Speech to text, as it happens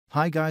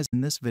Hi guys,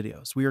 in this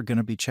videos we are going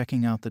to be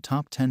checking out the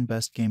top 10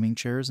 best gaming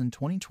chairs in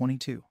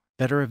 2022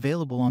 that are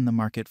available on the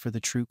market for the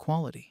true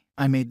quality.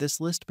 I made this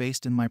list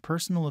based in my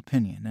personal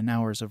opinion and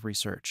hours of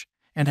research,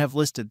 and have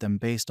listed them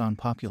based on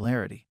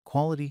popularity,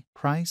 quality,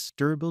 price,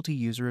 durability,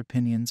 user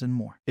opinions, and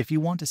more. If you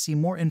want to see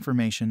more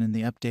information in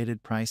the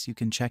updated price, you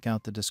can check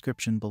out the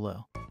description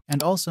below.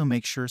 And also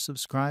make sure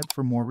subscribe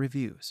for more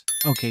reviews.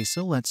 Okay,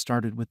 so let's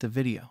start it with the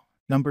video.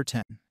 Number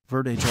 10.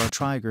 Verdajar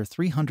Triger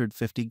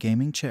 350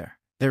 Gaming Chair.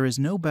 There is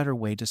no better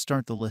way to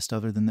start the list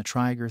other than the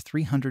Triger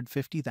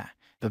 350 that,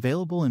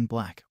 available in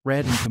black,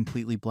 red, and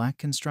completely black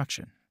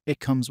construction. It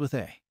comes with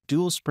a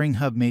dual spring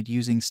hub made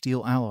using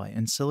steel alloy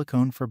and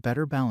silicone for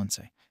better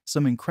balancing.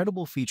 Some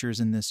incredible features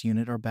in this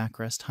unit are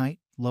backrest height,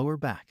 lower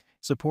back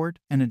support,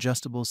 and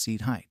adjustable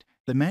seat height.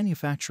 The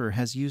manufacturer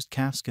has used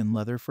calfskin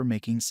leather for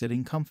making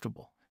sitting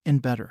comfortable and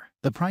better.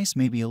 The price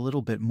may be a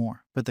little bit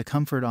more, but the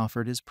comfort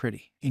offered is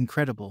pretty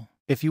incredible.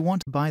 If you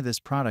want to buy this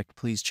product,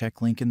 please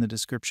check link in the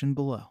description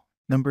below.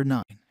 Number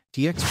 9.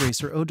 DX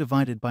Racer O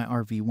divided by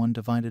RV1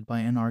 divided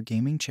by NR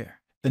Gaming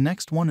Chair. The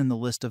next one in the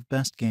list of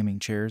best gaming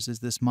chairs is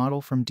this model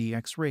from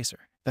DX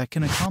Racer that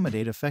can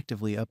accommodate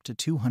effectively up to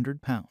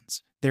 200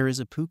 pounds. There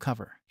is a PU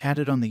cover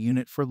added on the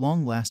unit for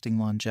long-lasting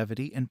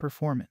longevity and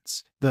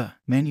performance. The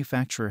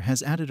manufacturer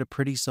has added a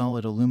pretty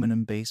solid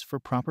aluminum base for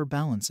proper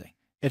balancing.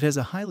 It has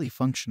a highly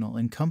functional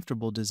and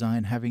comfortable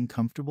design, having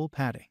comfortable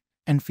padding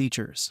and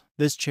features.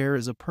 This chair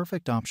is a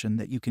perfect option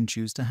that you can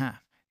choose to have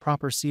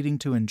proper seating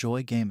to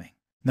enjoy gaming.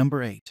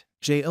 Number 8.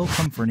 JL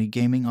Comforny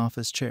Gaming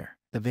Office Chair.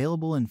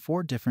 Available in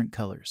 4 different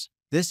colors.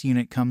 This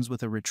unit comes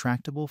with a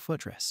retractable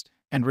footrest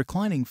and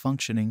reclining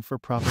functioning for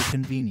proper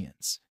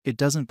convenience. It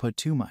doesn't put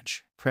too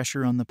much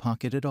pressure on the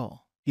pocket at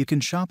all. You can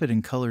shop it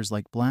in colors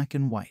like black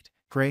and white,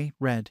 gray,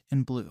 red,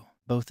 and blue.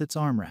 Both its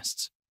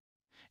armrests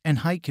and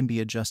height can be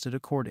adjusted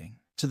according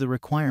to the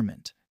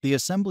requirement. The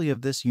assembly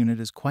of this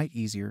unit is quite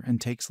easier and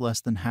takes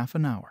less than half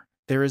an hour.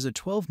 There is a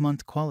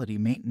 12-month quality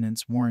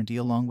maintenance warranty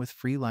along with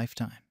free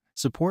lifetime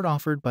support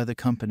offered by the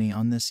company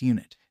on this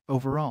unit.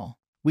 Overall,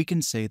 we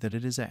can say that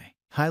it is a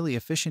highly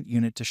efficient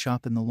unit to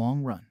shop in the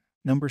long run.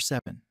 Number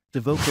 7.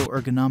 Devoco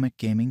Ergonomic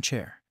Gaming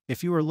Chair.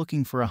 If you are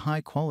looking for a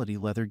high-quality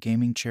leather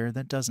gaming chair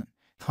that doesn't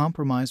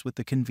compromise with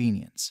the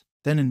convenience,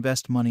 then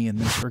invest money in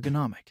this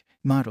ergonomic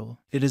model.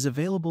 It is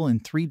available in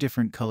 3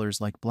 different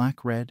colors like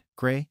black, red,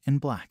 gray, and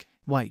black,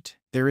 white.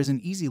 There is an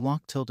easy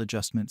lock tilt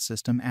adjustment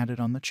system added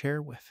on the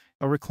chair with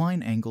a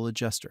recline angle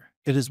adjuster.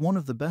 It is one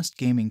of the best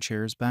gaming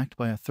chairs backed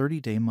by a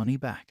 30-day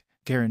money-back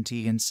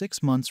guarantee and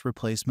 6 months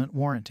replacement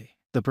warranty.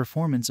 The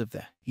performance of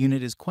the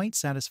unit is quite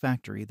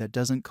satisfactory that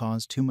doesn't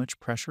cause too much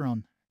pressure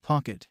on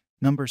pocket.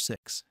 Number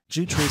 6.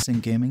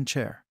 G-Tracing Gaming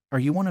Chair. Are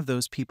you one of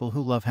those people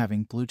who love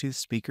having Bluetooth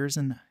speakers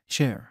in the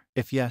chair?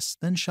 If yes,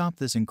 then shop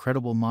this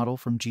incredible model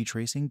from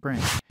G-Tracing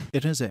brand.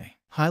 It has a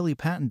highly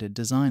patented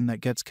design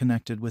that gets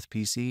connected with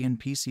PC and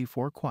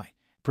PC4 quite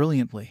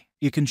brilliantly.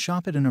 You can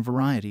shop it in a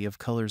variety of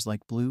colors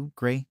like blue,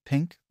 gray,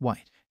 pink,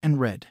 white, and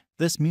red.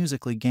 This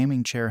musically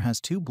gaming chair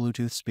has 2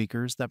 Bluetooth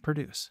speakers that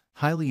produce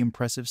highly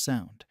impressive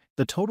sound.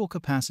 The total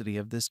capacity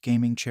of this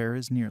gaming chair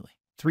is nearly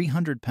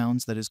 300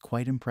 pounds. That is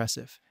quite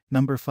impressive.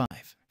 Number 5.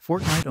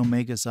 Fortnite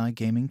Omega Xi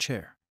Gaming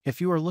Chair.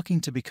 If you are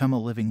looking to become a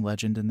living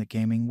legend in the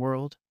gaming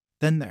world,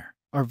 then there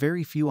are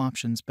very few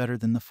options better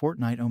than the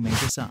Fortnite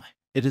Omega Xi.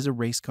 It is a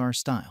race car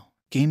style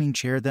gaming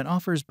chair that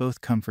offers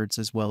both comforts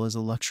as well as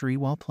a luxury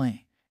while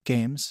playing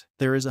games.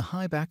 There is a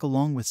high back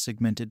along with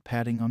segmented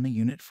padding on the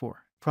unit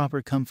for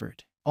proper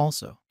comfort.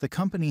 Also, the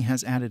company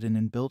has added an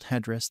inbuilt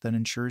headrest that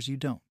ensures you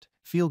don't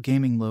feel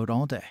gaming load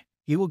all day.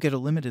 You will get a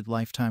limited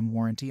lifetime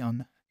warranty on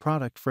the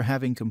product for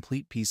having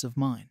complete peace of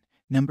mind.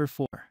 Number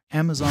 4.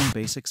 Amazon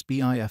Basics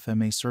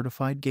BIFMA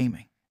Certified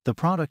Gaming. The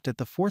product at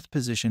the 4th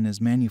position is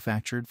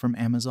manufactured from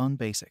Amazon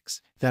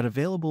Basics, that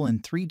available in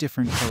 3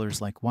 different colors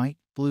like white,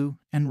 blue,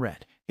 and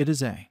red. It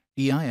is a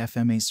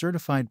BIFMA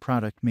certified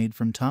product made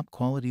from top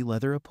quality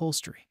leather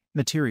upholstery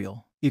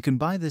material. You can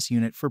buy this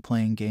unit for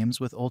playing games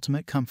with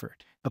ultimate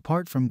comfort.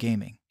 Apart from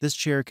gaming, this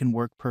chair can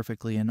work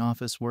perfectly in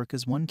office work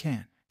as one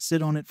can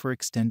sit on it for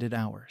extended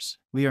hours.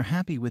 We are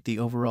happy with the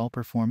overall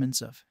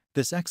performance of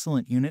this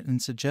excellent unit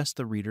and suggest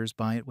the readers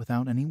buy it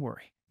without any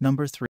worry.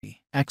 Number 3.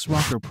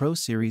 X-Rocker Pro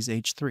Series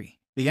H3.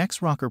 The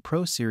X-Rocker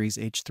Pro Series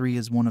H3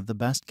 is one of the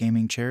best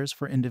gaming chairs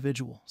for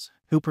individuals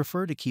who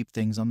prefer to keep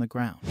things on the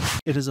ground.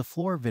 It is a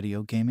floor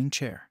video gaming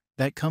chair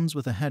that comes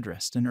with a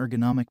headrest and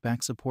ergonomic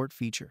back support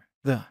feature.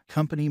 The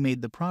company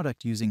made the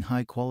product using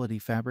high-quality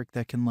fabric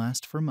that can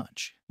last for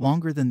much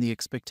longer than the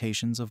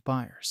expectations of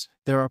buyers.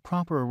 There are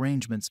proper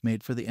arrangements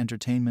made for the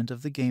entertainment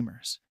of the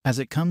gamers, as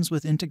it comes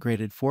with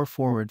integrated 4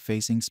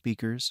 forward-facing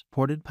speakers,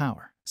 ported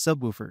power,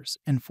 subwoofers,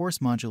 and force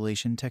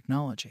modulation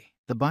technology.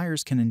 The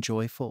buyers can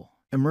enjoy full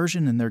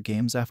immersion in their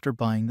games after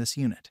buying this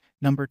unit.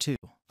 Number 2.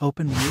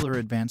 Open Wheeler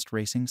Advanced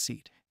Racing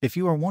Seat. If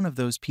you are one of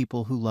those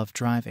people who love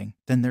driving,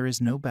 then there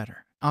is no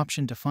better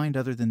option to find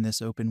other than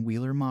this open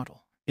wheeler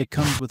model. It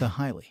comes with a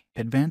highly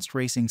advanced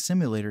racing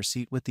simulator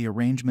seat with the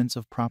arrangements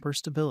of proper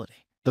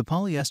stability. The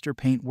polyester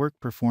paint work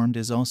performed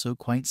is also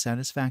quite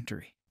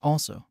satisfactory.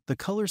 Also, the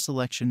color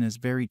selection is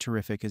very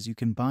terrific as you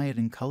can buy it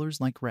in colors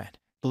like red,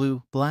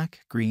 blue,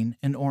 black, green,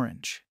 and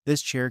orange.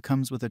 This chair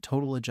comes with a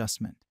total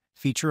adjustment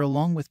feature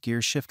along with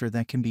gear shifter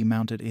that can be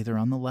mounted either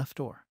on the left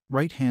or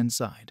right hand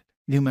side.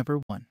 Number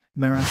 1.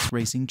 Merax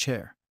Racing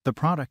Chair. The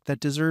product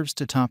that deserves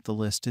to top the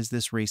list is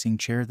this racing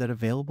chair that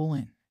available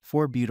in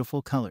 4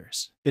 beautiful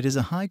colors. It is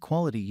a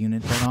high-quality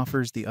unit that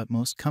offers the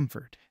utmost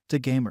comfort to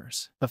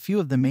gamers. A few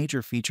of the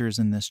major features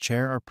in this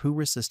chair are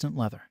poo-resistant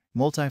leather,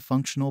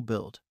 multifunctional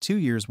build, 2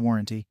 years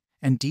warranty,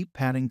 and deep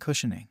padding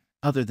cushioning.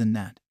 Other than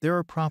that, there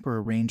are proper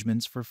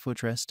arrangements for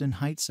footrest and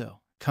height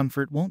so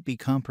comfort won't be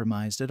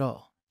compromised at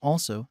all.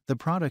 Also, the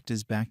product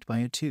is backed by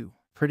a 2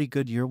 pretty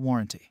good year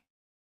warranty.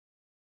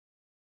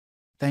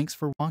 Thanks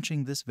for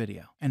watching this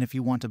video, and if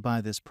you want to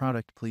buy this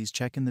product, please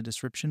check in the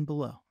description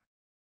below.